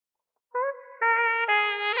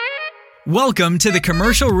Welcome to the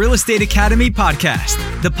Commercial Real Estate Academy podcast,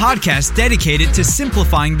 the podcast dedicated to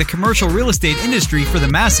simplifying the commercial real estate industry for the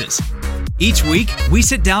masses. Each week, we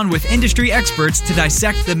sit down with industry experts to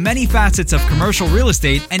dissect the many facets of commercial real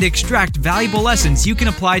estate and extract valuable lessons you can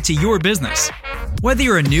apply to your business. Whether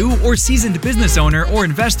you're a new or seasoned business owner or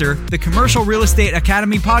investor, the Commercial Real Estate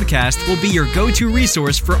Academy podcast will be your go-to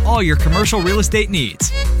resource for all your commercial real estate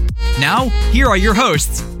needs. Now, here are your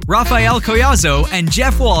hosts, Rafael Collazo and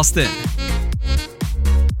Jeff Walston.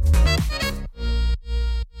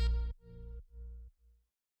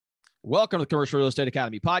 Welcome to the Commercial Real Estate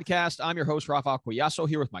Academy podcast. I'm your host, Rafael Collazo,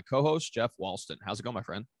 here with my co-host, Jeff Walston. How's it going, my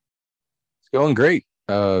friend? It's going great.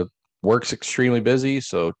 Work's extremely busy,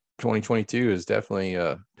 so 2022 is definitely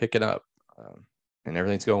picking up, and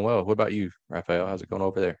everything's going well. What about you, Rafael? How's it going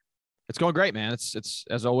over there? It's going great, man. It's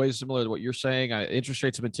as always similar to what you're saying. Interest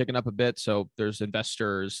rates have been ticking up a bit, so there's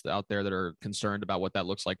investors out there that are concerned about what that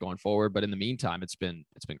looks like going forward. But in the meantime, it's been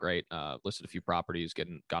great. Listed a few properties, got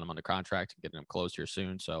them under contract, and getting them closed here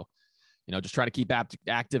soon. So, just try to keep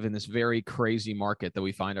active in this very crazy market that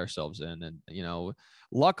we find ourselves in. And,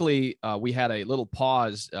 luckily we had a little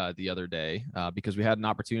pause the other day because we had an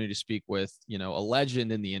opportunity to speak with, a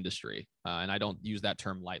legend in the industry. And I don't use that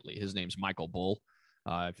term lightly. His name's Michael Bull.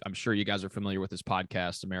 I'm sure you guys are familiar with his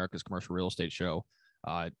podcast, America's Commercial Real Estate Show.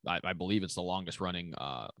 I believe it's the longest running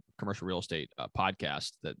commercial real estate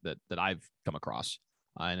podcast that I've come across.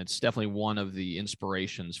 And it's definitely one of the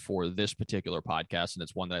inspirations for this particular podcast. And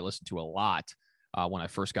it's one that I listened to a lot when I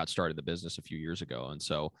first got started the business a few years ago. And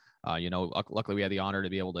so, luckily we had the honor to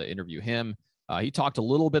be able to interview him. He talked a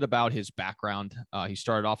little bit about his background. He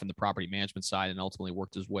started off in the property management side and ultimately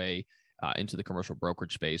worked his way into the commercial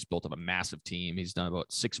brokerage space, built up a massive team. He's done about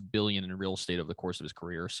 $6 billion in real estate over the course of his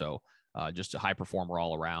career. So just a high performer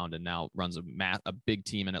all around, and now runs a big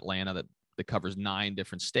team in Atlanta that covers 9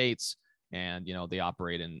 different states. And, they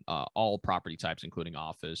operate in all property types, including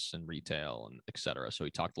office and retail and et cetera. So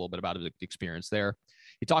he talked a little bit about his experience there.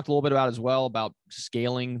 He talked a little bit about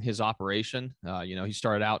scaling his operation. He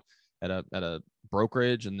started out at a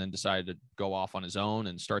brokerage and then decided to go off on his own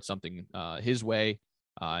and start something his way,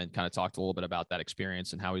 and kind of talked a little bit about that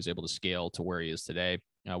experience and how he's able to scale to where he is today.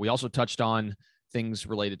 We also touched on things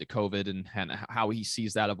related to COVID and how he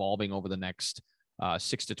sees that evolving over the next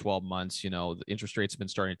 6 to 12 months. The interest rates have been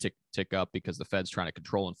starting to tick up because the Fed's trying to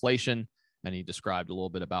control inflation. And he described a little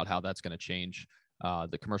bit about how that's going to change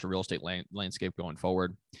the commercial real estate landscape going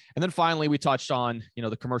forward. And then finally, we touched on,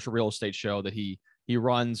 the commercial real estate show that he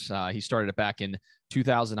runs. He started it back in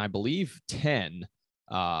 2000, I believe, 10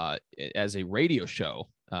 as a radio show,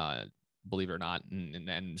 believe it or not,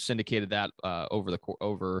 and syndicated that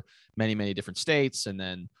over many, many different states. And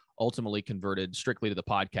then ultimately converted strictly to the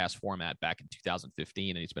podcast format back in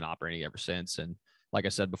 2015, and he's been operating ever since. And like I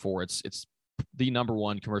said before, it's the number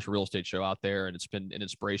one commercial real estate show out there, and it's been an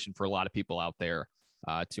inspiration for a lot of people out there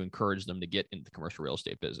to encourage them to get into the commercial real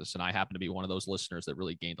estate business. And I happen to be one of those listeners that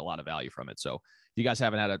really gained a lot of value from it. So if you guys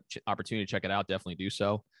haven't had an opportunity to check it out, definitely do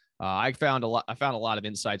so. I found a lot of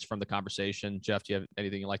insights from the conversation. Jeff, do you have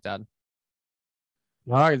anything you like to add?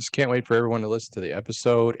 No, I just can't wait for everyone to listen to the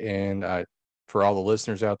episode. And for all the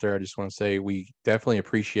listeners out there, I just want to say we definitely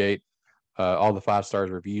appreciate all the 5-star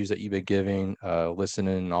reviews that you've been giving,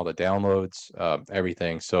 listening, all the downloads,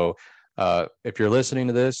 everything. So if you're listening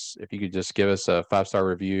to this, if you could just give us a 5-star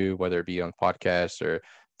review, whether it be on podcasts or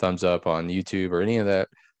thumbs up on YouTube or any of that,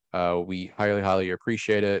 we highly, highly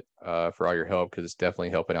appreciate it for all your help, because it's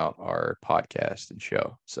definitely helping out our podcast and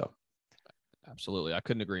show. So. Absolutely. I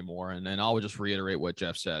couldn't agree more. And I'll just reiterate what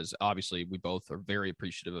Jeff says. Obviously, we both are very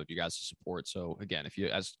appreciative of you guys' support. So again, if you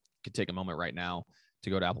guys could take a moment right now to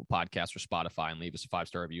go to Apple Podcasts or Spotify and leave us a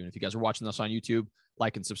 5-star review. And if you guys are watching this on YouTube,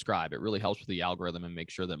 like and subscribe. It really helps with the algorithm and make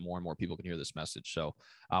sure that more and more people can hear this message. So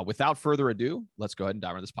without further ado, let's go ahead and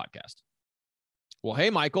dive into this podcast. Well,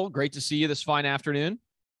 hey, Michael, great to see you this fine afternoon.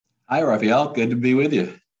 Hi, Rafael. Good to be with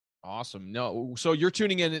you. Awesome. So you're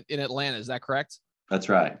tuning in Atlanta. Is that correct? That's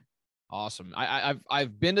right. Awesome.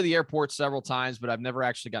 I've been to the airport several times, but I've never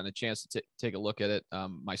actually gotten a chance to take a look at it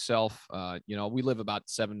myself. We live about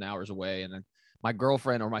 7 hours away, and my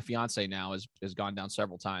girlfriend, or my fiance now, has gone down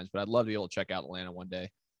several times, but I'd love to be able to check out Atlanta one day.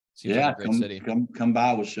 Seems like a great city. Come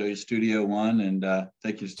by. We'll show you Studio One and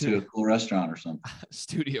take you to a cool restaurant or something.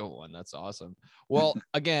 Studio One. That's awesome. Well,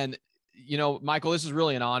 again, Michael, this is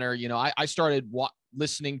really an honor. I started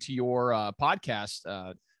listening to your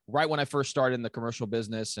podcast right when I first started in the commercial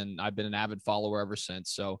business, and I've been an avid follower ever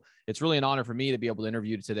since. So it's really an honor for me to be able to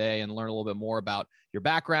interview you today and learn a little bit more about your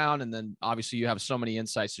background. And then obviously you have so many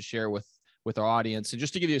insights to share with our audience. And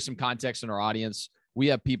just to give you some context in our audience, we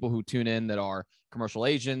have people who tune in that are commercial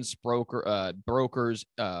agents, brokers,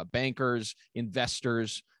 bankers,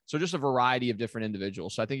 investors. So just a variety of different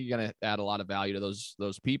individuals. So I think you're going to add a lot of value to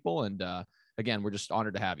those people. And again, we're just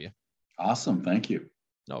honored to have you. Awesome. Thank you.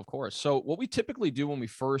 No, of course. So what we typically do when we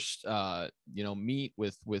first, meet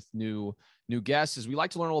with new guests is we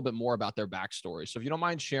like to learn a little bit more about their backstory. So if you don't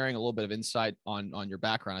mind sharing a little bit of insight on your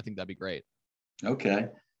background, I think that'd be great. Okay.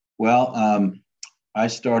 Well, I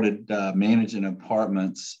started managing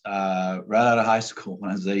apartments right out of high school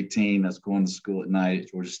when I was 18. I was going to school at night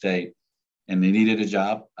at Georgia State, and they needed a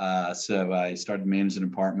job. So I started managing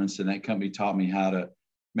apartments, and that company taught me how to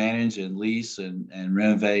manage and lease and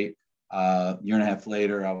renovate. A year and a half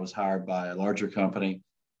later, I was hired by a larger company.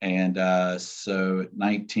 And so at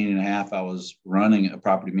 19 and a half, I was running a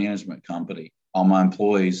property management company. All my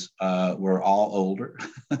employees were all older,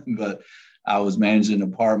 but I was managing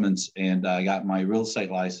apartments, and I got my real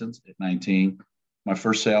estate license at 19. My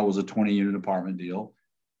first sale was a 20-unit apartment deal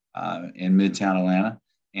in Midtown Atlanta.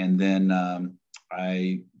 And then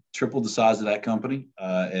I tripled the size of that company.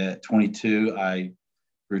 At 22, I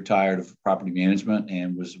grew tired of property management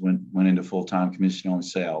and went into full-time commission-only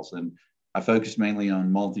sales. And I focused mainly on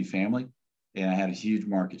multifamily, and I had a huge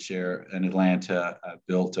market share in Atlanta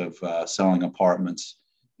built of selling apartments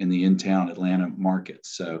in the in-town Atlanta market.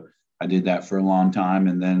 So I did that for a long time.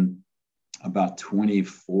 And then about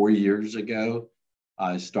 24 years ago,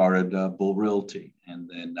 I started Bull Realty, and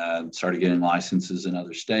then started getting licenses in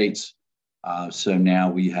other states. So now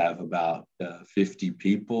we have about 50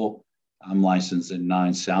 people. I'm licensed in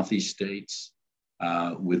 9 Southeast states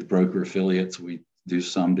with broker affiliates. We do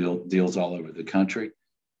some deals all over the country.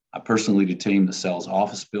 I personally lead a team that sells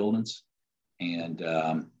office buildings. And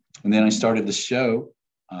then I started the show,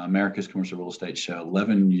 America's Commercial Real Estate Show,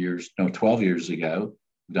 12 years ago.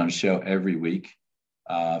 We've done a show every week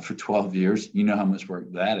for 12 years. You know how much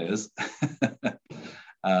work that is.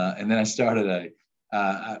 And then I started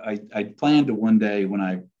I planned to one day when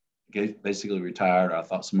I basically retired, I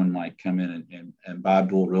thought someone might come in and buy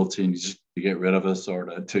Bull Realty and just to get rid of us or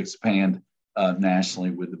to expand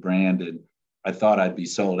nationally with the brand. And I thought I'd be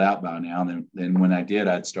sold out by now. And then when I did,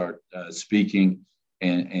 I'd start speaking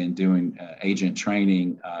and doing agent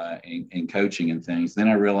training and coaching and things. Then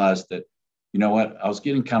I realized that, you know what, I was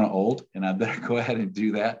getting kind of old, and I better go ahead and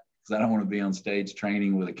do that because I don't want to be on stage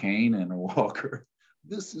training with a cane and a walker.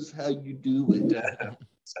 This is how you do it.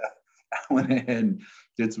 So I went ahead and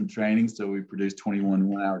did some training. So we produced 21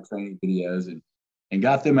 one-hour training videos and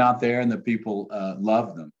got them out there, and the people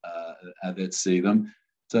love them that see them.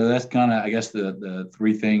 So that's kind of, I guess, the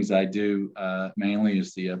 3 things I do mainly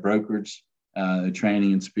is the brokerage, the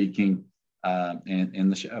training and speaking,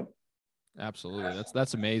 and the show. Absolutely.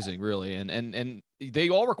 That's amazing, really. And they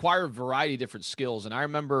all require a variety of different skills. And I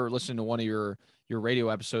remember listening to one of your radio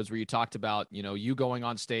episodes where you talked about, you going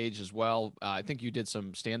on stage as well. I think you did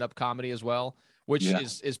some stand-up comedy as well, which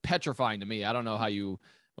is petrifying to me. I don't know how you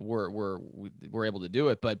were able to do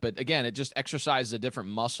it, but again, it just exercises a different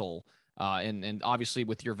muscle. And obviously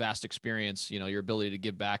with your vast experience, your ability to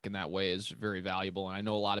give back in that way is very valuable. And I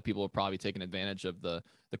know a lot of people have probably taken advantage of the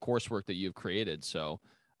coursework that you've created. So,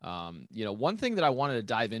 one thing that I wanted to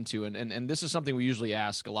dive into, and this is something we usually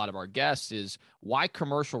ask a lot of our guests, is why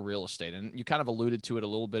commercial real estate? And you kind of alluded to it a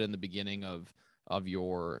little bit in the beginning of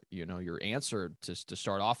your, your answer to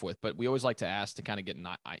start off with, but we always like to ask to kind of get an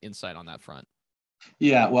insight on that front.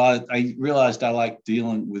 Yeah, well, I realized I like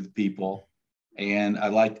dealing with people, and I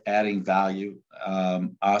like adding value. I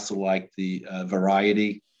also like the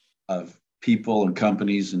variety of people and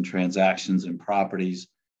companies and transactions and properties.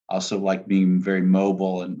 I also like being very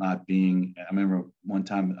mobile and not being, I remember one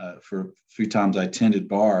time for a few times I attended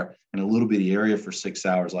bar in a little bitty area for 6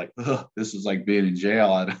 hours, like, this is like being in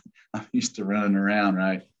jail. I'm used to running around,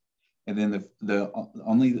 right? And then the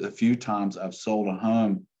only a few times I've sold a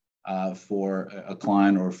home for a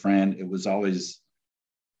client or a friend, it was always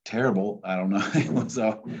terrible. I don't know.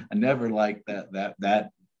 I never liked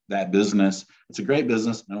that business. It's a great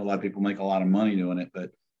business. I know a lot of people make a lot of money doing it,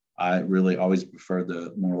 but I really always prefer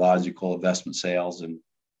the more logical investment sales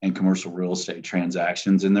and commercial real estate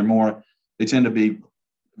transactions. And they tend to be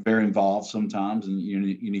very involved sometimes, and you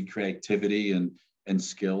need creativity and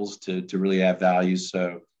skills to really add value.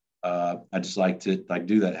 So I just like to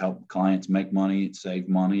do that, help clients make money, save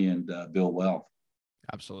money, and build wealth.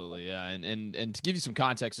 Absolutely. Yeah. And to give you some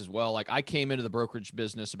context as well, like I came into the brokerage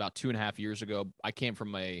business about 2.5 years ago. I came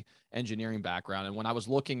from a engineering background. And when I was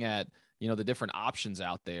looking at, the different options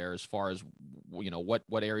out there as far as,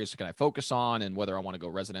 what areas can I focus on and whether I want to go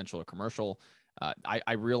residential or commercial,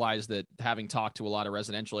 I realized that having talked to a lot of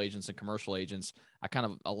residential agents and commercial agents, I kind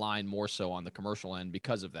of aligned more so on the commercial end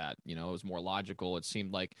because of that. You know, it was more logical. It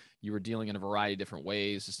seemed like you were dealing in a variety of different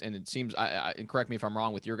ways. And it seems, and correct me if I'm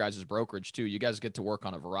wrong, with your guys' brokerage too, you guys get to work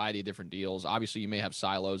on a variety of different deals. Obviously, you may have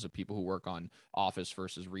silos of people who work on office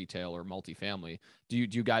versus retail or multifamily. Do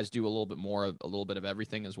you guys do a little bit of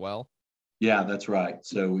everything as well? Yeah, that's right.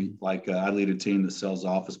 So I lead a team that sells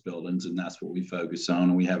office buildings, and that's what we focus on.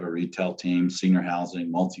 And we have a retail team, senior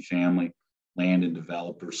housing, multifamily, land and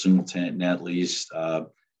developer, single tenant, net lease,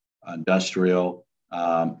 industrial,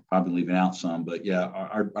 probably leaving out some, but yeah,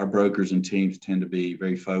 our brokers and teams tend to be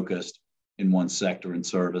very focused in one sector and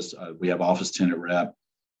service. We have office tenant rep,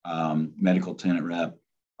 medical tenant rep,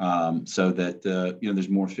 so that, there's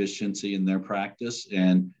more efficiency in their practice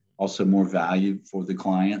and also more value for the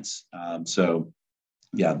clients. So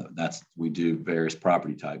yeah, we do various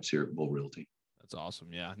property types here at Bull Realty. That's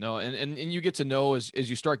awesome. Yeah, no. And you get to know as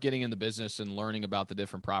you start getting in the business and learning about the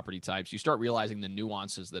different property types, you start realizing the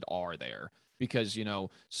nuances that are there, because,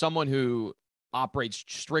 someone who operates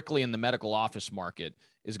strictly in the medical office market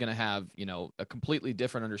is going to have, a completely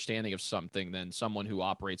different understanding of something than someone who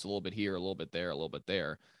operates a little bit here, a little bit there, a little bit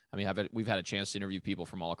there. I mean, we've had a chance to interview people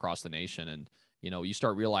from all across the nation, and you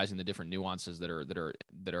start realizing the different nuances that are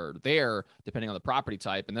there depending on the property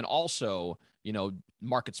type, and then also,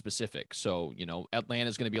 market specific. So, Atlanta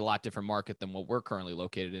is going to be a lot different market than what we're currently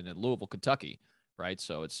located in Louisville, Kentucky, right?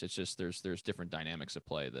 So it's just there's different dynamics at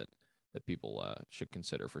play that people should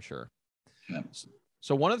consider for sure. Yeah.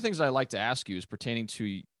 So one of the things I like to ask you is pertaining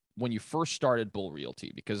to when you first started Bull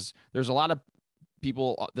Realty, because there's a lot of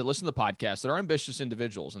people that listen to the podcast that are ambitious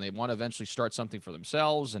individuals, and they want to eventually start something for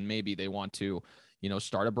themselves, and maybe they want to,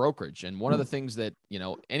 start a brokerage. And one of the things that,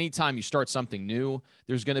 anytime you start something new,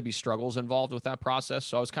 there's going to be struggles involved with that process.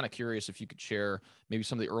 So I was kind of curious if you could share maybe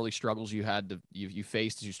some of the early struggles you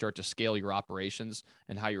faced as you start to scale your operations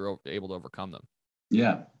and how you're able to overcome them.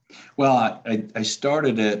 Yeah. Well, I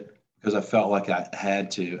started it because I felt like I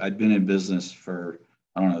had to. I'd been in business for,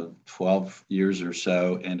 12 years or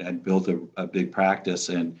so, and I'd built a big practice,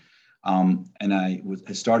 and I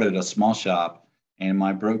started a small shop, and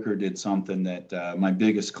my broker did something that my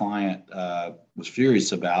biggest client was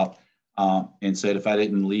furious about, and said if I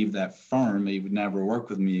didn't leave that firm, he would never work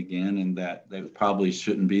with me again, and that they probably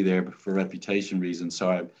shouldn't be there for reputation reasons.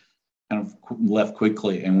 So I kind of left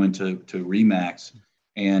quickly and went to RE/MAX.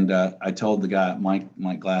 And I told the guy,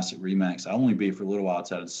 Mike Glass at RE/MAX, I'll only be for a little while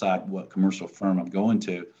until I decide what commercial firm I'm going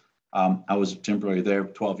to. I was temporarily there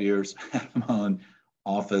for 12 years, had my own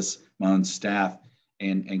office, my own staff,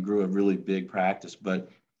 and grew a really big practice.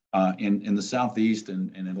 But in the Southeast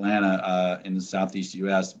and in Atlanta, in the Southeast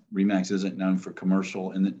U.S., RE/MAX isn't known for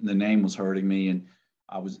commercial, and the name was hurting me, and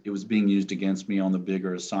it was being used against me on the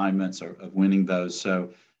bigger assignments of winning those. So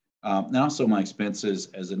and also my expenses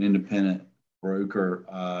as an independent broker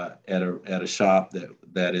at a shop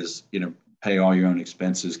that is, pay all your own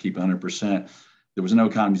expenses, keep 100%. There was no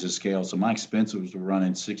economies of scale. So my expenses were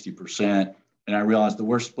running 60%. And I realized the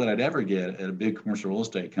worst split I'd ever get at a big commercial real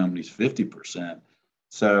estate company is 50%.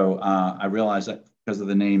 So I realized that because of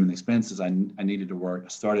the name and the expenses, I needed to work. I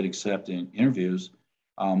started accepting interviews.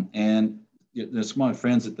 And some of my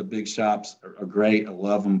friends at the big shops are great. I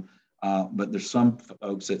love them. But there's some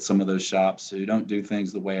folks at some of those shops who don't do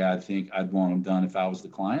things the way I think I'd want them done if I was the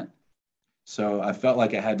client. So I felt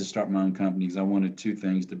like I had to start my own company because I wanted two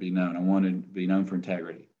things to be known. I wanted to be known for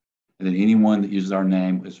integrity. And then anyone that uses our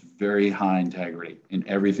name is very high integrity in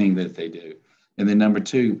everything that they do. And then number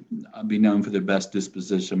two, I'd be known for the best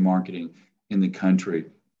disposition marketing in the country.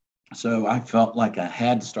 So I felt like I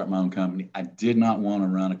had to start my own company. I did not want to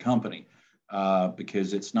run a company.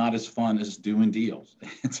 Because it's not as fun as doing deals.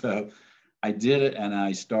 And so I did it, and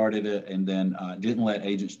I started it, and then didn't let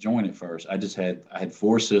agents join at first. I had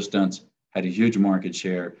 4 assistants, had a huge market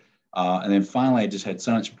share. And then finally I just had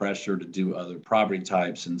so much pressure to do other property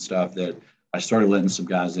types and stuff that I started letting some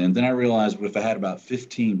guys in. Then I realized if I had about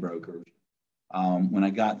 15 brokers, when I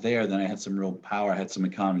got there, then I had some real power. I had some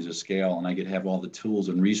economies of scale, and I could have all the tools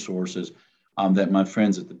and resources that my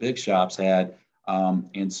friends at the big shops had.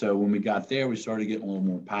 And so when we got there, we started getting a little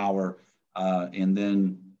more power. And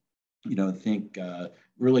then, I think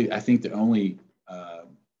the only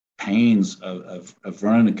pains of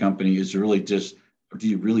running a company is really just, do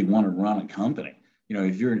you really want to run a company?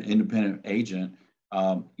 If you're an independent agent,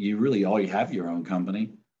 you really all you have your own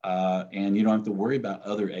company, and you don't have to worry about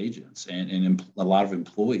other agents and a lot of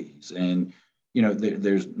employees. And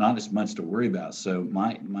there's not as much to worry about. So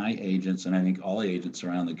my agents, and I think all agents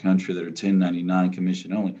around the country that are 1099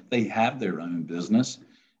 commission only, they have their own business,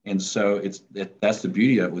 And so that's the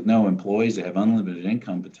beauty of it. With no employees, they have unlimited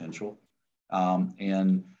income potential.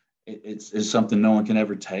 And it's something no one can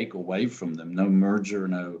ever take away from them. No merger,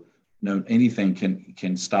 no anything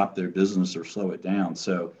can stop their business or slow it down.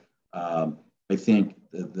 So I think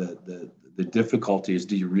the difficulty is,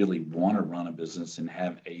 do you really want to run a business and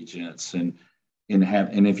have agents and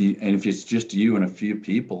if it's just you and a few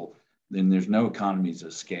people, then there's no economies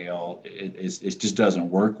of scale. It just doesn't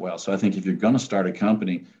work well. So I think if you're going to start a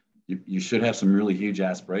company, you should have some really huge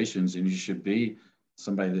aspirations, and you should be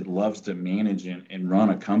somebody that loves to manage and run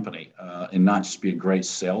a company, and not just be a great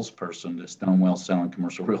salesperson that's done well selling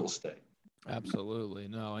commercial real estate. Absolutely.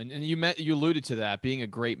 No. And you alluded to that, being a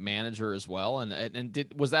great manager as well. And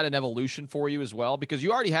was that an evolution for you as well? Because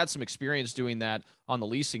you already had some experience doing that on the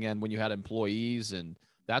leasing end when you had employees and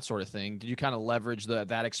that sort of thing. Did you kind of leverage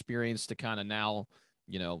that experience to kind of now,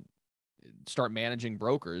 start managing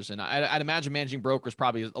brokers? And I'd imagine managing brokers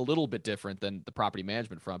probably is a little bit different than the property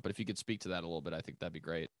management front, but if you could speak to that a little bit, I think that'd be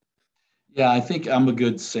great. Yeah, I think I'm a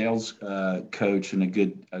good sales coach and a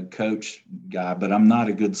good coach guy, but I'm not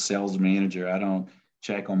a good sales manager. I don't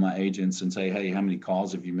check on my agents and say, "Hey, how many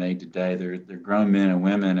calls have you made today?" They're grown men and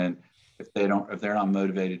women, and if they're not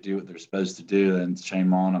motivated to do what they're supposed to do, then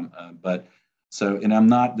shame on them. And I'm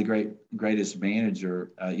not the greatest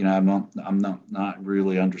manager. I'm not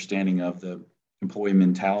really understanding of the employee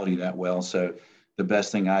mentality that well. So the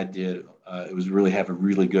best thing I did it was really have a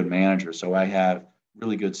really good manager. So I have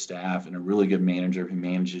really good staff and a really good manager who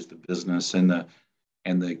manages the business and the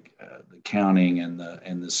accounting and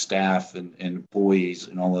the staff and employees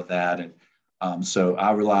and all of that. And so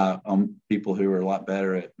I rely on people who are a lot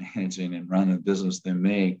better at managing and running a business than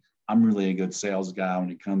me. I'm really a good sales guy when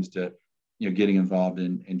it comes to getting involved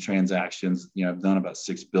in transactions. I've done about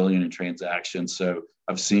 $6 billion in transactions, so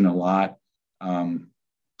I've seen a lot.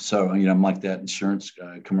 So I'm like that insurance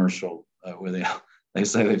commercial where they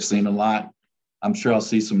say they've seen a lot. I'm sure I'll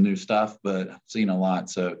see some new stuff, but I've seen a lot.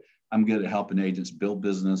 So I'm good at helping agents build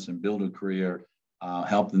business and build a career,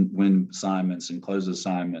 help them win assignments and close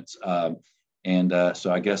assignments.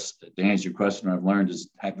 So I guess to answer your question, what I've learned is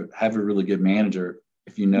have a really good manager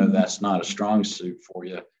if that's not a strong suit for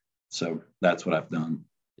you. So that's what I've done.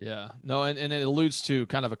 Yeah, no. And it alludes to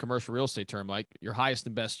kind of a commercial real estate term, like your highest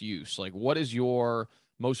and best use. Like, what is your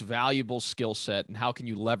most valuable skill set and how can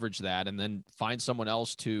you leverage that, and then find someone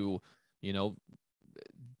else to,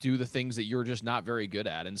 do the things that you're just not very good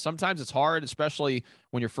at. And sometimes it's hard, especially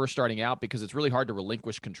when you're first starting out, because it's really hard to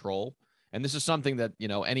relinquish control. And this is something that,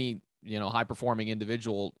 any, high performing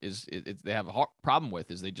individual they have a problem with,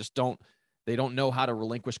 is they don't know how to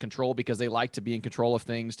relinquish control, because they like to be in control of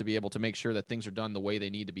things, to be able to make sure that things are done the way they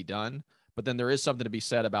need to be done. But then there is something to be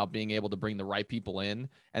said about being able to bring the right people in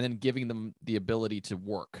and then giving them the ability to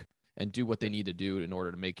work and do what they need to do in order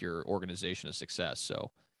to make your organization a success. So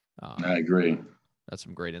I agree. That's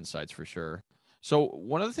some great insights for sure. So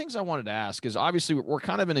one of the things I wanted to ask is, obviously we're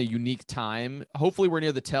kind of in a unique time. Hopefully we're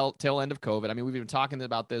near the tail end of COVID. I mean, we've been talking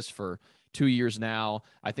about this for 2 years now.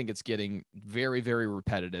 I think it's getting very, very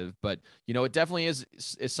repetitive, but it definitely is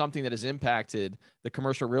something that has impacted the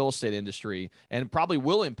commercial real estate industry and probably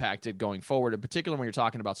will impact it going forward. In particular, when you're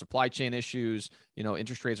talking about supply chain issues,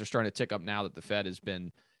 interest rates are starting to tick up now that the Fed has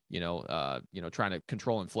been trying to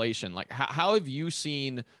control inflation. Like, how have you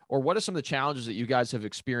seen, or what are some of the challenges that you guys have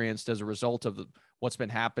experienced as a result of what's been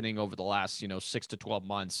happening over the last, 6 to 12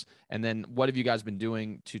 months? And then what have you guys been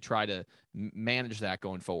doing to try to manage that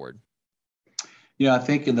going forward? I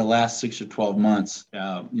think in the last 6 or 12 months,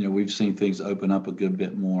 we've seen things open up a good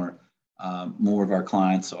bit more. More of our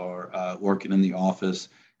clients are working in the office.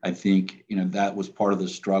 I think, that was part of the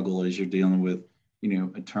struggle as you're dealing with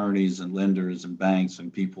attorneys and lenders and banks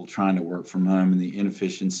and people trying to work from home, and the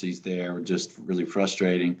inefficiencies there were just really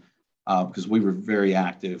frustrating because we were very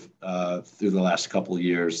active through the last couple of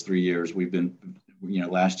years, 3 years. We've been,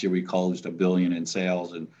 last year we closed $1 billion in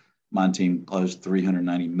sales, and my team closed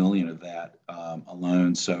 390 million of that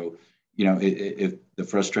alone. So, if the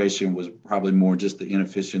frustration was probably more just the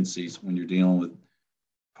inefficiencies when you're dealing with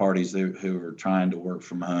parties who are trying to work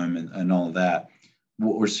from home and all of that.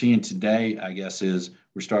 What we're seeing today, I guess, is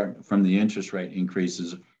we're starting from the interest rate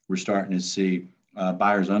increases. We're starting to see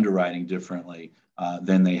buyers underwriting differently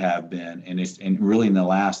than they have been, and really in the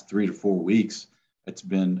last 3 to 4 weeks, it's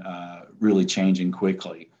been really changing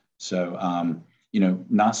quickly. So,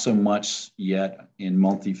 not so much yet in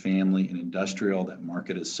multifamily and industrial. That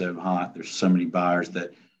market is so hot. There's so many buyers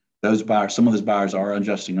some of those buyers are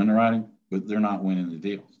adjusting underwriting, but they're not winning the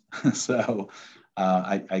deals. So,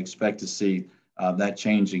 I expect to see that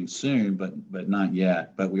changing soon, but not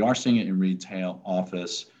yet. But we are seeing it in retail,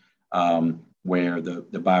 office, where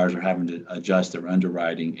the buyers are having to adjust their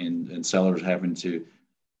underwriting and sellers having to,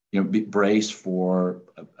 be braced for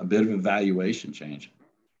a bit of a valuation change.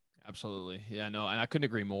 Absolutely. Yeah, no, and I couldn't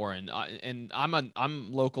agree more. And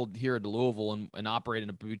I'm local here to Louisville and operate in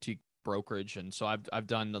a boutique brokerage. And so I've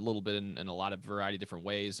done a little bit in a lot of variety of different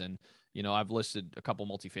ways. And, I've listed a couple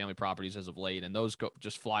multifamily properties as of late, and those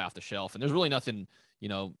just fly off the shelf. And there's really nothing,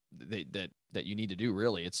 that you need to do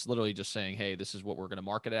really. It's literally just saying, hey, this is what we're going to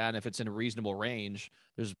market at. And if it's in a reasonable range,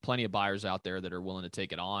 there's plenty of buyers out there that are willing to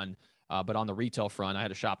take it on. But on the retail front, I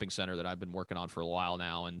had a shopping center that I've been working on for a while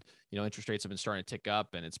now, and interest rates have been starting to tick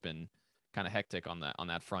up, and it's been kind of hectic on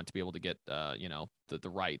that front to be able to get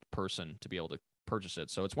the right person to be able to purchase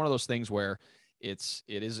it. So it's one of those things where it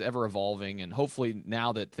is ever evolving, and hopefully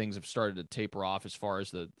now that things have started to taper off as far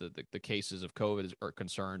as the cases of COVID are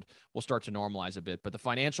concerned, we'll start to normalize a bit. But the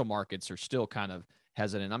financial markets are still kind of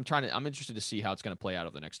hesitant. I'm interested to see how it's going to play out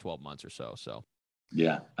over the next 12 months or so. So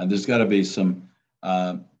yeah, and there's got to be some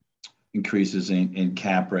increases in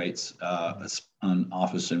cap rates on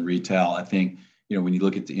office and retail. I think, when you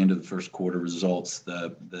look at the end of the first quarter results,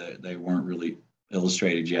 they weren't really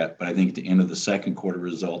illustrated yet, but I think at the end of the second quarter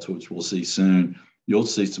results, which we'll see soon, you'll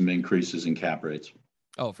see some increases in cap rates.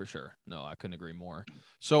 Oh, for sure. No, I couldn't agree more.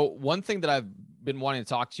 So one thing that I've been wanting to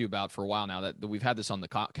talk to you about for a while now that we've had this on the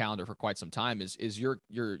calendar for quite some time is your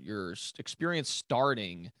experience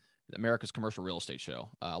starting America's Commercial Real Estate Show.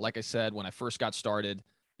 Like I said, when I first got started,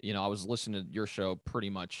 I was listening to your show pretty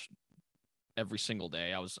much every single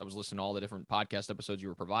day. I was listening to all the different podcast episodes you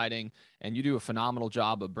were providing, and you do a phenomenal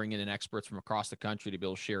job of bringing in experts from across the country to be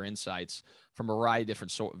able to share insights from a variety of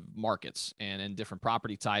different markets and different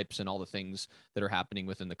property types and all the things that are happening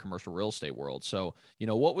within the commercial real estate world. So,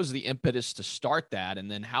 what was the impetus to start that?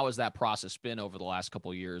 And then how has that process been over the last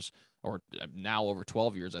couple of years, or now over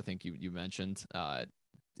 12 years, I think you mentioned,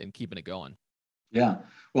 and keeping it going? Yeah.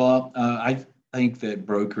 Well, I think that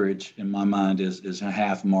brokerage in my mind is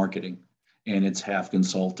half marketing and it's half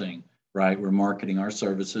consulting, right? We're marketing our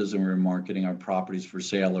services and we're marketing our properties for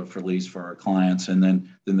sale or for lease for our clients, and then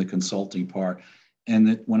the consulting part.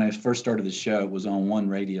 And when I first started the show, it was on one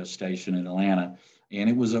radio station in Atlanta, and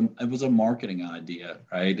it was a marketing idea,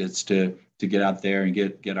 right? It's to get out there and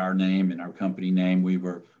get our name and our company name. We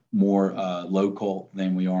were more local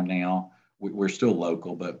than we are now. We're still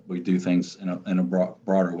local, but we do things in a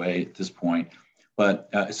broader way at this point. But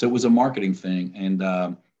so it was a marketing thing,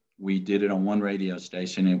 and we did it on one radio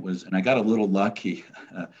station. And I got a little lucky,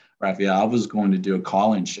 Raphael. I was going to do a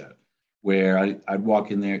call-in show where I'd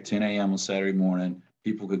walk in there at 10 a.m. on Saturday morning.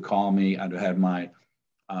 People could call me. I'd have my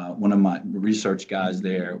one of my research guys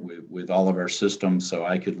there with all of our systems, so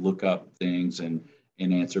I could look up things and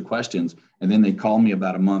answer questions. And then they called me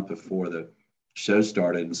about a month before the show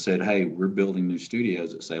started and said, "Hey, we're building new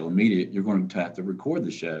studios at Salem Media. You're going to have to record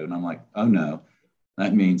the show." And I'm like, "Oh no,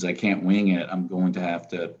 that means I can't wing it. I'm going to have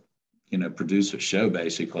to, produce a show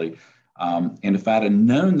basically." And if I'd have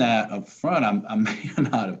known that up front, I may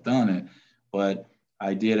not have done it, but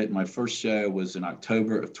I did it. My first show was in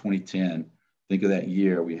October of 2010. Think of that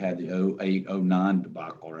year. We had the 08-09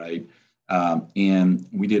 debacle, right? And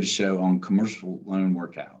we did a show on commercial loan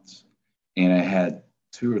workouts, and I had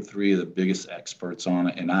 2 or 3 of the biggest experts on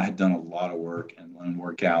it. And I had done a lot of work in loan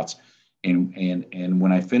workouts. And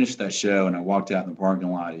when I finished that show and I walked out in the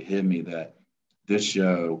parking lot, it hit me that this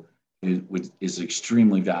show is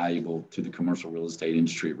extremely valuable to the commercial real estate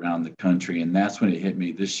industry around the country. And that's when it hit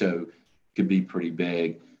me. This show could be pretty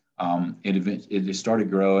big. It started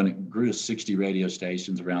growing. It grew to 60 radio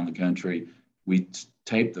stations around the country. We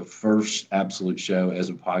taped the first Absolute show as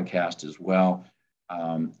a podcast as well.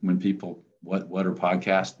 When people, what are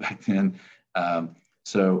podcasts back then?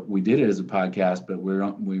 So we did it as a podcast, but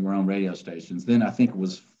we were on radio stations. Then I think it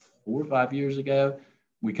was 4 or 5 years ago,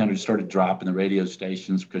 we kind of started dropping the radio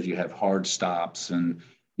stations because you have hard stops and,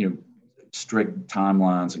 strict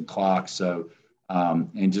timelines and clocks. So,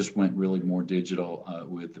 and just went really more digital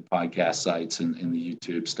with the podcast sites and the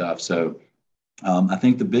YouTube stuff. So I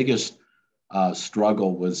think the biggest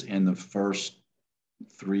struggle was in the first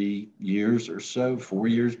 3 years or so, 4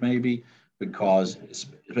 years maybe, because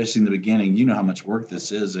especially in the beginning, how much work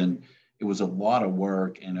this is, and it was a lot of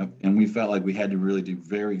work, and we felt like we had to really do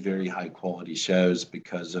very, very high quality shows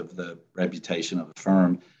because of the reputation of the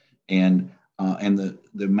firm, and the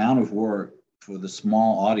amount of work for the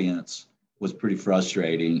small audience was pretty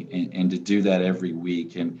frustrating, and to do that every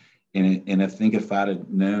week, and I think if I'd have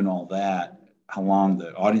known all that, how long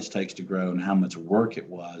the audience takes to grow and how much work it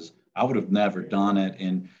was, I would have never done it,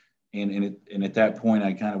 and at that point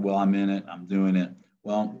I kind of, well, I'm in it, I'm doing it.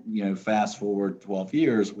 Well, fast forward 12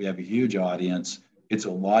 years, we have a huge audience, it's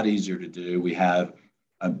a lot easier to do. We have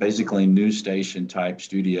basically a news station type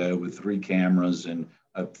studio with 3 cameras and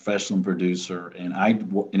a professional producer, and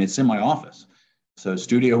it's in my office. So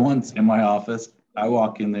Studio One's in my office. I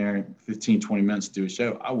walk in there 15, 20 minutes to do a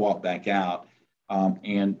show. I walk back out,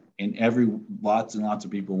 and lots and lots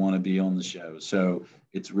of people want to be on the show. So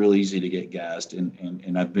it's real easy to get guests,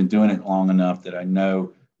 and I've been doing it long enough that I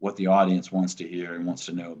know what the audience wants to hear and wants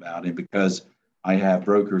to know about. And because I have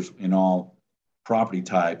brokers in all property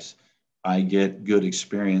types, I get good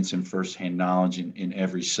experience and firsthand knowledge in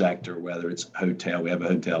every sector, whether it's hotel, we have a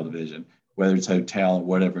hotel division, whether it's hotel or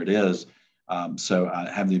whatever it is. So I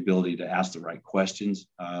have the ability to ask the right questions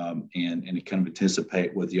and to kind of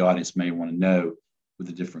anticipate what the audience may want to know with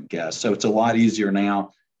the different guests. So it's a lot easier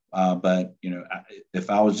now. But if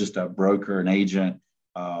I was just a broker, an agent,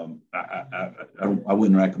 I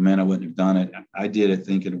wouldn't recommend. I wouldn't have done it. I did it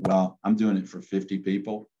thinking, well, I'm doing it for 50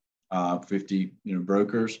 people, 50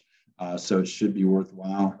 brokers, so it should be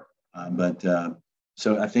worthwhile.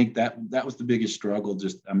 So I think that was the biggest struggle.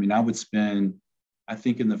 I would spend. I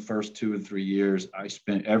think in the first 2 or 3 years, I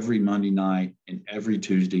spent every Monday night and every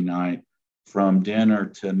Tuesday night from dinner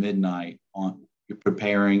to midnight on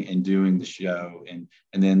preparing and doing the show, and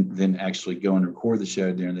then actually going to record the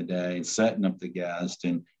show during the day and setting up the guest.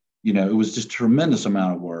 And, it was just a tremendous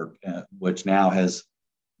amount of work, which now has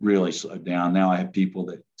really slowed down. Now I have people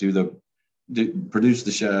that produce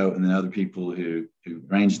the show, and then other people who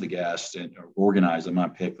arrange the guests or organize them. I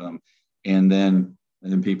pick them, and then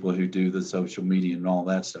people who do the social media and all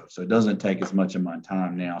that stuff. So it doesn't take as much of my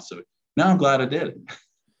time now. So now I'm glad I did it.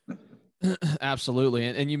 Absolutely.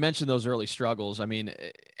 And you mentioned those early struggles. I mean,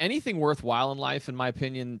 anything worthwhile in life, in my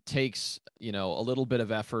opinion, takes, a little bit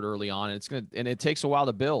of effort early on. And it takes a while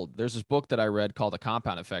to build. There's this book that I read called The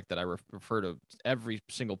Compound Effect that I refer to every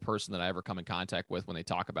single person that I ever come in contact with when they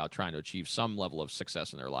talk about trying to achieve some level of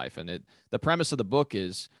success in their life. And the premise of the book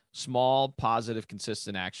is small, positive,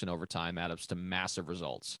 consistent action over time adds up to massive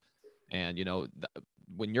results. And,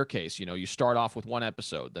 in your case, you start off with one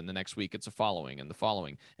episode, then the next week it's the following,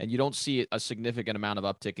 and you don't see a significant amount of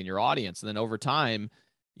uptick in your audience. And then over time,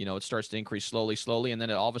 it starts to increase slowly. And then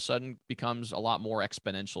it all of a sudden becomes a lot more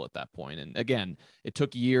exponential at that point. And again, it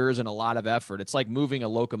took years and a lot of effort. It's like moving a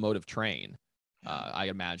locomotive train, I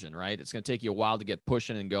imagine, right? It's going to take you a while to get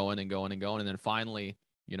pushing and going. And then finally,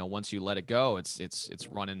 once you let it go, it's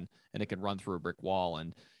running, and it can run through a brick wall.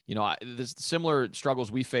 And, there's similar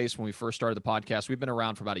struggles we faced when we first started the podcast. We've been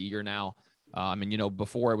around for about a year now.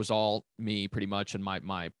 Before it was all me pretty much, and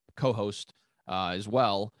my co-host as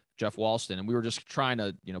well, Jeff Walston. And we were just trying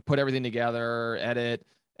to, put everything together, edit,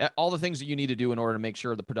 all the things that you need to do in order to make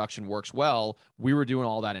sure the production works well. We were doing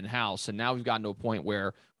all that in-house. And now we've gotten to a point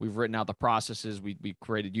where we've written out the processes. We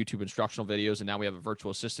created YouTube instructional videos, and now we have a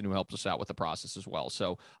virtual assistant who helps us out with the process as well.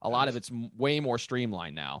 So a lot of it's way more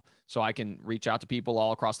streamlined now. So I can reach out to people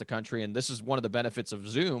all across the country. And this is one of the benefits of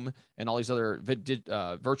Zoom and all these other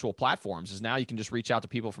virtual platforms, is now you can just reach out to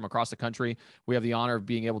people from across the country. We have the honor of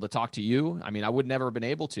being able to talk to you. I would never have been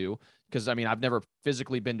able to, because I've never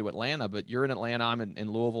physically been to Atlanta, but you're in Atlanta, I'm in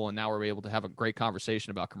Louisville, and now we're able to have a great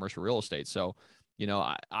conversation about commercial real estate. So,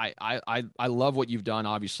 I love what you've done,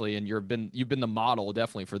 obviously, and you've been the model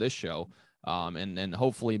definitely for this show. And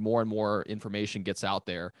hopefully more and more information gets out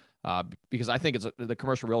there, because I think the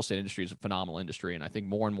commercial real estate industry is a phenomenal industry. And I think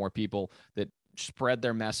more and more people that spread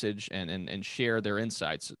their message and share their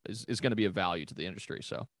insights is going to be of value to the industry.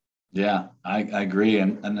 So, yeah, I agree.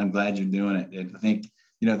 And I'm glad you're doing it. And I think,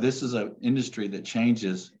 this is an industry that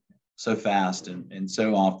changes so fast and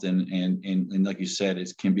so often. And like you said,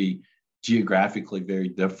 it can be geographically very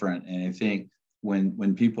different. And I think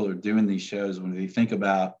when people are doing these shows, when they think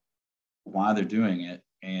about why they're doing it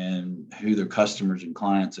and who their customers and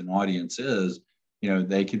clients and audience is,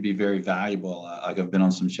 they could be very valuable. Like I've been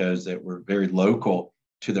on some shows that were very local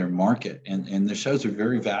to their market, and the shows are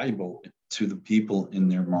very valuable to the people in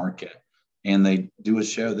their market. And they do a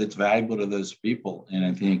show that's valuable to those people. And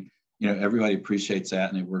I think, everybody appreciates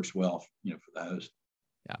that, and it works well, for the host.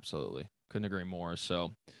 Absolutely. Couldn't agree more.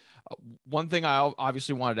 So one thing I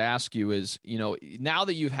obviously wanted to ask you is, now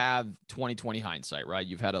that you've had 2020 hindsight, right?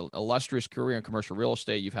 You've had an illustrious career in commercial real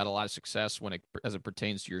estate. You've had a lot of success as it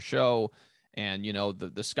pertains to your show, and,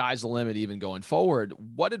 the sky's the limit even going forward.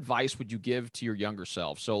 What advice would you give to your younger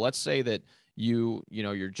self? So let's say that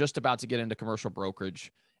you're just about to get into commercial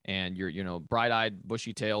brokerage, and you're, bright-eyed,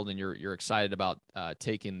 bushy-tailed, and you're excited about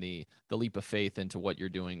taking the leap of faith into what you're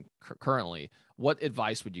doing currently. What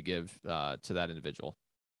advice would you give to that individual?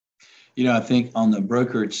 I think on the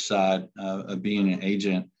brokerage side of being an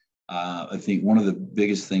agent, I think one of the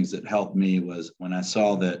biggest things that helped me was when I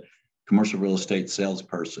saw that commercial real estate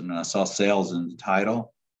salesperson. And I saw sales in the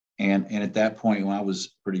title. And at that point, when I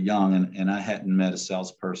was pretty young and I hadn't met a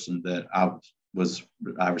salesperson that I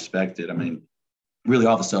respected. I mean, really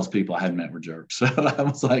all the salespeople I had met were jerks. So I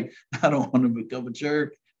was like, I don't want to become a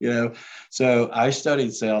jerk, So I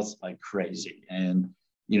studied sales like crazy. And,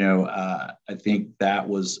 I think that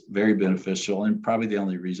was very beneficial and probably the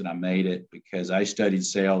only reason I made it, because I studied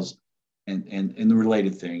sales and the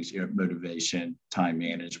related things, motivation, time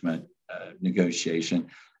management, negotiation.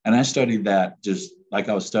 And I studied that just like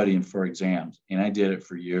I was studying for exams. And I did it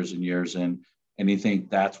for years and years. And I think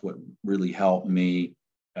that's what really helped me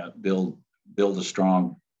build a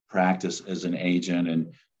strong practice as an agent,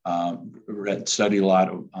 and studied a lot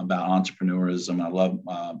about entrepreneurism. I love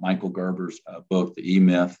Michael Gerber's book, The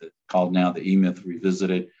E-Myth, called now The E-Myth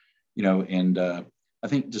Revisited, and I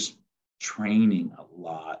think just training a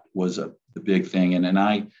lot was the big thing. And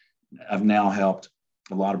I've now helped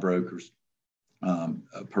a lot of brokers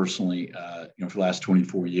personally, for the last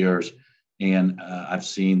 24 years. And I've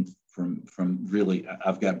seen from really,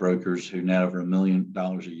 I've got brokers who net over $1 million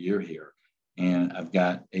a year here. And I've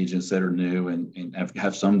got agents that are new and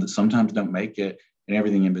have some that sometimes don't make it, and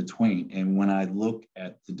everything in between. And when I look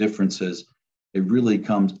at the differences, a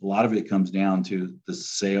lot of it comes down to the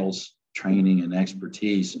sales training and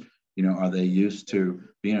expertise. Are they used to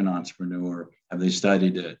being an entrepreneur? Have they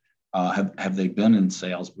studied it? Have they been in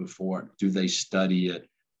sales before? Do they study it?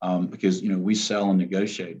 Because, we sell and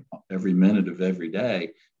negotiate every minute of every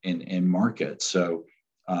day in markets. So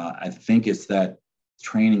I think it's that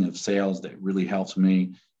training of sales that really helps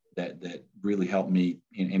me, that really helped me.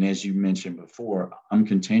 And as you mentioned before, I'm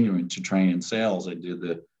continuing to train in sales. I did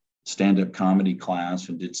the stand-up comedy class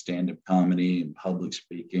and did stand-up comedy and public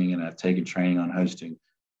speaking. And I've taken training on hosting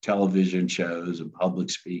television shows and public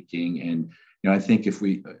speaking. And, I think if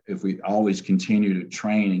we always continue to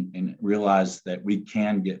train and realize that we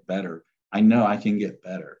can get better, I know I can get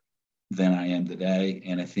better than I am today.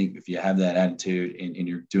 And I think if you have that attitude and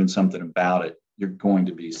you're doing something about it, you're going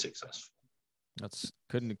to be successful.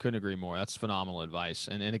 Couldn't agree more. That's phenomenal advice.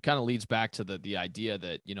 And it kind of leads back to the idea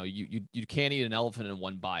that, you can't eat an elephant in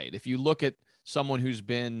one bite. If you look at someone who's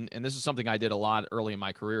been, and this is something I did a lot early in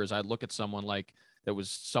my career, is I'd look at someone that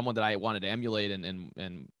was someone that I wanted to emulate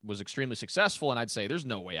and was extremely successful. And I'd say, there's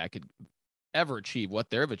no way I could ever achieve what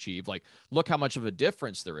they've achieved. Like, look how much of a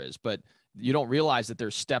difference there is, but you don't realize that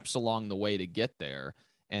there's steps along the way to get there.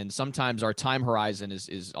 And sometimes our time horizon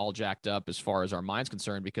is all jacked up as far as our mind's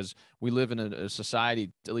concerned, because we live in a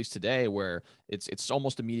society, at least today, where it's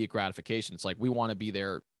almost immediate gratification. It's like we want to be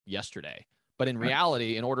there yesterday. But in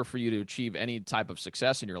reality, in order for you to achieve any type of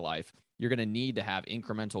success in your life, you're going to need to have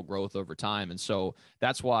incremental growth over time. And so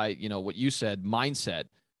that's why, what you said, mindset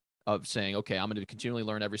of saying, okay, I'm going to continually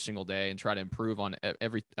learn every single day and try to improve on a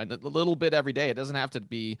little bit every day. It doesn't have to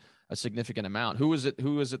be a significant amount. Who is it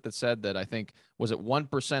that said that? I think, was it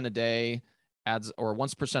 1% a day adds, or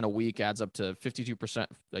 1% a week adds up to 52%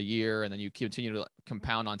 a year. And then you continue to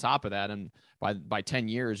compound on top of that. And by 10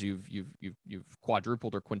 years, you've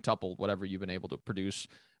quadrupled or quintupled whatever you've been able to produce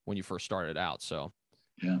when you first started out. So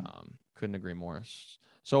yeah, couldn't agree more.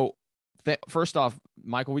 So first off,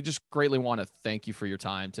 Michael, we just greatly want to thank you for your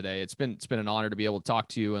time today. It's been an honor to be able to talk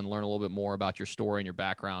to you and learn a little bit more about your story and your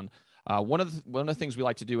background. One of the things we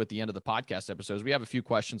like to do at the end of the podcast episodes, we have a few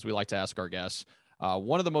questions we like to ask our guests.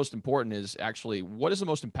 One of the most important is actually, what is the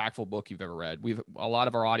most impactful book you've ever read? A lot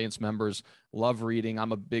of our audience members love reading.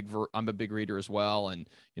 I'm a big reader as well, and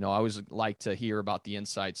I always like to hear about the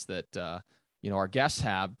insights that our guests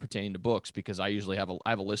have pertaining to books, because I usually have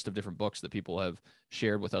a list of different books that people have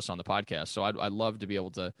shared with us on the podcast. So I'd love to be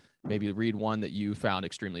able to maybe read one that you found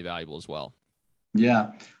extremely valuable as well.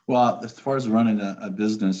 Yeah. Well, as far as running a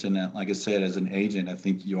business, and like I said, as an agent, I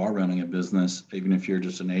think you are running a business, even if you're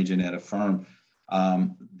just an agent at a firm.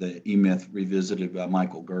 The E-Myth Revisited by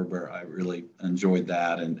Michael Gerber, I really enjoyed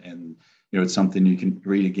that. And it's something you can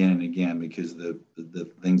read again and again, because the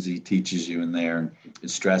things he teaches you in there, and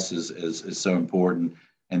his stress is so important.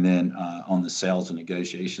 And then on the sales and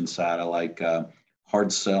negotiation side, I like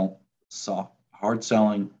soft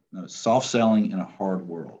selling in a hard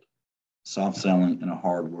world. Soft selling in a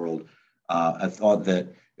hard world. I thought that,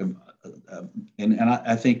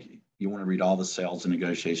 I think you want to read all the sales and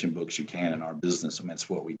negotiation books you can in our business. I mean, that's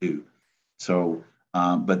what we do. So,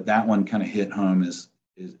 but that one kind of hit home is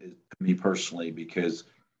me personally, because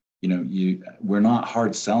we're not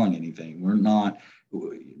hard selling anything. We're not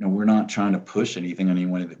trying to push anything on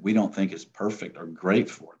anyone that we don't think is perfect or great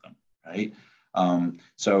for them, right?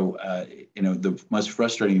 The most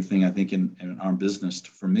frustrating thing I think in our business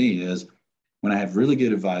for me is when I have really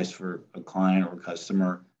good advice for a client or a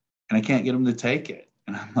customer, and I can't get them to take it.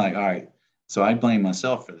 And I'm like, all right. So I blame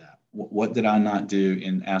myself for that. What did I not do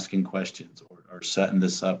in asking questions or setting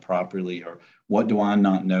this up properly? Or what do I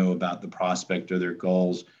not know about the prospect or their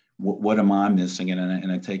goals? What am I missing?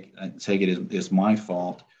 And I take it as my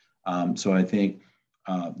fault. So I think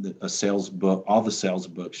a sales book, all the sales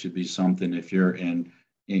books should be something, if you're in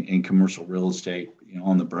commercial real estate,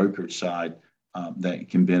 on the brokerage side, that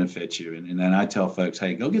can benefit you. And then I tell folks,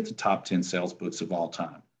 hey, go get the top 10 sales books of all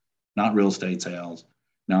time, not real estate sales,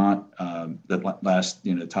 not the last,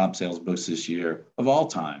 top sales books this year of all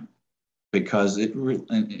time, because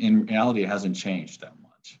in reality, it hasn't changed that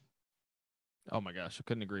much. Oh my gosh, I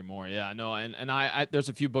couldn't agree more. Yeah, no, and I there's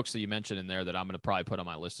a few books that you mentioned in there that I'm going to probably put on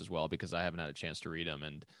my list as well, because I haven't had a chance to read them.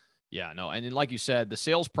 And yeah, no, and then, like you said, the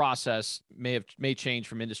sales process may change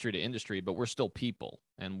from industry to industry, but we're still people,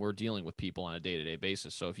 and we're dealing with people on a day-to-day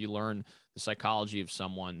basis. So if you learn the psychology of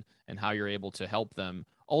someone and how you're able to help them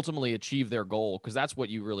ultimately achieve their goal, because that's what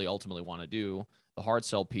you really ultimately want to do. The hard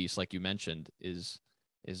sell piece, like you mentioned, is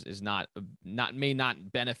may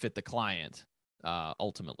not benefit the client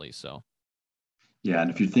ultimately. So. Yeah,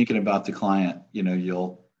 and if you're thinking about the client,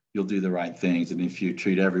 you'll do the right things. And if you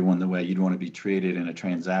treat everyone the way you'd want to be treated in a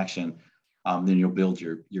transaction, then you'll build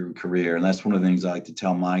your career. And that's one of the things I like to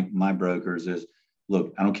tell my brokers is,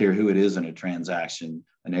 look, I don't care who it is in a transaction,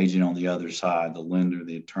 an agent on the other side, the lender,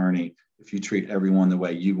 the attorney. If you treat everyone the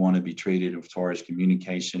way you want to be treated as far as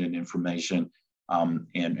communication and information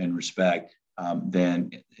and respect,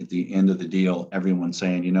 then at the end of the deal, everyone's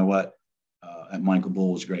saying, you know what? Michael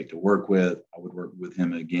Bull was great to work with. I would work with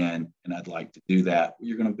him again, and I'd like to do that.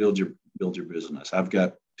 You're going to build your business. I've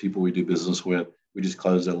got people we do business with. We just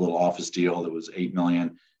closed a little office deal that was $8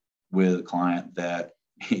 million with a client that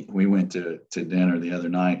we went to dinner the other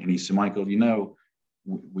night, and he said, Michael,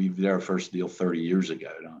 we did our first deal 30 years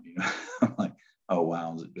ago, don't you? I'm like, oh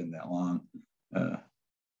wow, has it been that long?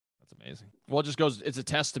 That's amazing. Well, it just goes, it's a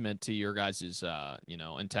testament to your guys'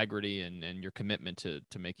 integrity and your commitment to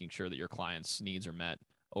making sure that your clients' needs are met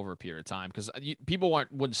over a period of time. Because people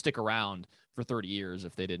wouldn't stick around for 30 years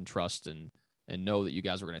if they didn't trust and know that you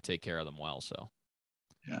guys were going to take care of them well. So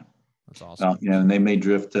yeah, that's awesome. Well, and they may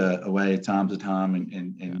drift away time to time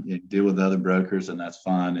and deal with other brokers, and that's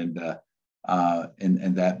fine. And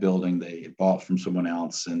that building they bought from someone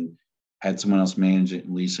else and had someone else manage it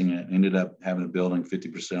and leasing it, ended up having a building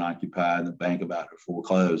 50% occupied, and the bank about to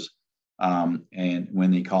foreclose. And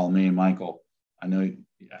when they called me, Michael, I know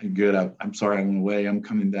good. I'm sorry I went away. I'm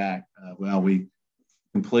coming back. We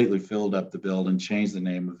completely filled up the building, changed the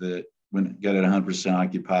name of it, got it 100%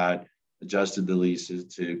 occupied, adjusted the leases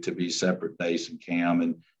to be separate base and CAM,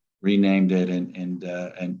 and renamed it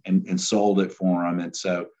and sold it for them. And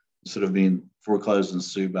so instead of being foreclosed and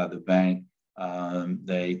sued by the bank,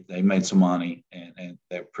 they made some money and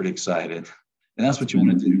they're pretty excited. And that's what you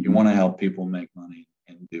want to do. You want to help people make money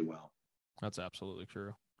and do well. That's absolutely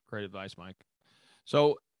true. Great advice, Mike.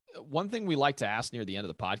 So one thing we like to ask near the end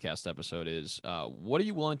of the podcast episode is, what are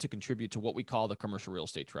you willing to contribute to what we call the commercial real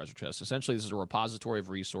estate treasure chest? Essentially, this is a repository of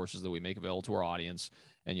resources that we make available to our audience.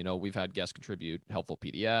 And, we've had guests contribute helpful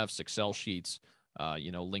PDFs, Excel sheets,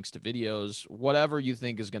 links to videos, whatever you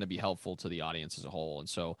think is going to be helpful to the audience as a whole. And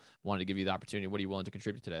so wanted to give you the opportunity. What are you willing to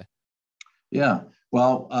contribute today? Yeah.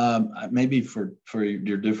 Well, maybe for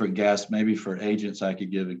your different guests, maybe for agents, I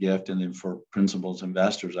could give a gift. And then for principals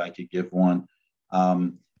investors, I could give one.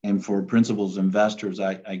 And for principals investors,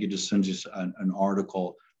 I could just send you an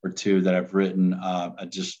article or two that I've written. I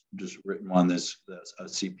just written one this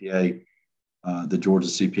CPA, the Georgia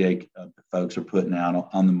CPA folks are putting out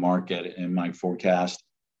on the market in my forecast.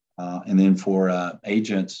 And then for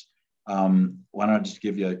agents, why don't I just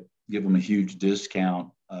give them a huge discount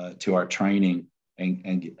to our training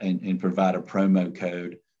and provide a promo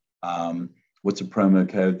code. What's a promo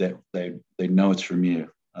code that they know it's from you?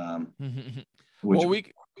 What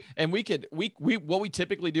we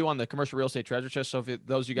typically do on the commercial real estate treasure chest. So if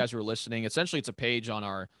those of you guys who are listening, essentially it's a page on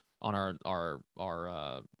our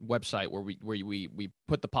website where we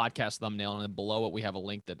put the podcast thumbnail, and then below it we have a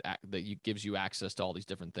link that gives you access to all these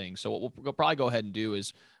different things. So what we'll probably go ahead and do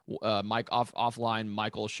is Mike offline,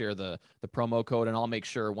 Michael will share the promo code, and I'll make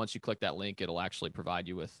sure once you click that link, it'll actually provide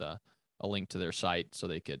you with a link to their site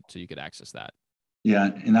so you could access that.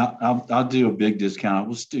 Yeah, and I'll do a big discount.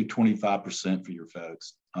 We'll just do 25% for your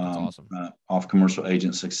folks. That's awesome. Off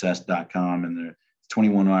commercialagentsuccess.com, and they're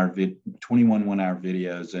 21 1-hour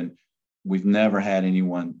videos, and we've never had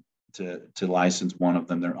anyone to license one of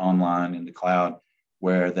them. They're online in the cloud,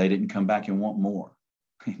 where they didn't come back and want more,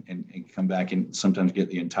 and come back and sometimes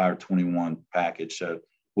get the entire 21 package. So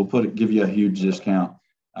we'll give you a huge discount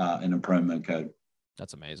and a promo code.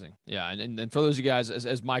 That's amazing. Yeah. And for those of you guys,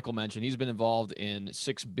 as Michael mentioned, he's been involved in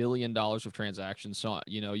 $6 billion of transactions. So,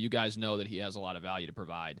 you guys know that he has a lot of value to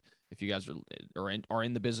provide. If you guys are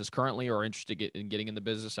in the business currently or interested in getting in the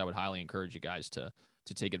business, I would highly encourage you guys to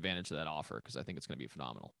take advantage of that offer, because I think it's going to be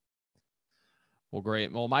phenomenal. Well,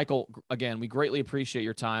 great. Well, Michael, again, we greatly appreciate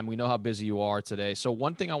your time. We know how busy you are today. So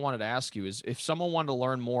one thing I wanted to ask you is, if someone wanted to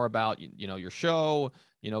learn more about, your show,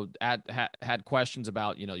 had questions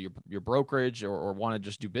about, your brokerage or want to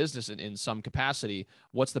just do business in some capacity,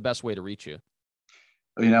 what's the best way to reach you?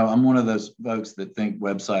 I'm one of those folks that think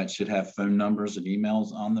websites should have phone numbers and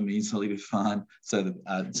emails on them easily to find. So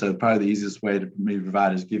probably the easiest way to me to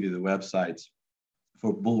provide is give you the websites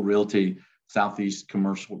for Bull Realty, Southeast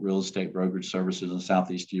Commercial Real Estate Brokerage Services in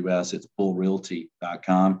Southeast U.S. It's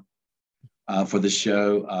bullrealty.com. For the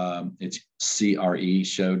show, it's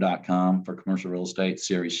CREshow.com for commercial real estate,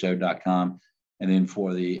 CREshow.com. And then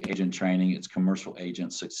for the agent training, it's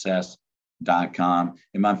commercialagentsuccess.com.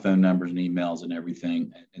 And my phone numbers and emails and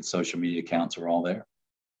everything and social media accounts are all there.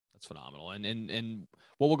 That's phenomenal. And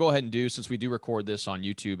what we'll go ahead and do, since we do record this on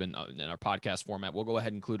YouTube and in our podcast format, we'll go ahead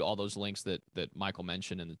and include all those links that Michael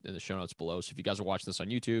mentioned in the show notes below. So if you guys are watching this on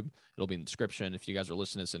YouTube, it'll be in the description. If you guys are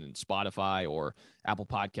listening to this in Spotify or Apple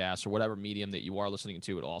Podcasts or whatever medium that you are listening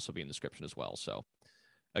to, it'll also be in the description as well. So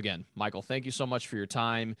again, Michael, thank you so much for your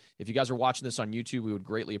time. If you guys are watching this on YouTube, we would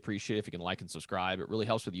greatly appreciate it if you can like and subscribe. It really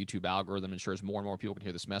helps with the YouTube algorithm, ensures more and more people can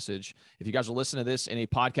hear this message. If you guys are listening to this in a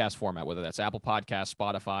podcast format, whether that's Apple Podcasts,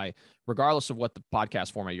 Spotify, regardless of what the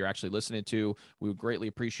podcast format you're actually listening to, we would greatly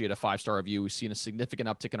appreciate a 5-star review. We've seen a significant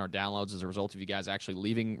uptick in our downloads as a result of you guys actually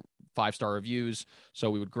leaving 5-star reviews. So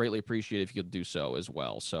we would greatly appreciate it if you could do so as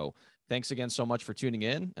well. So thanks again so much for tuning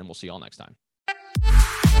in, and we'll see you all next time.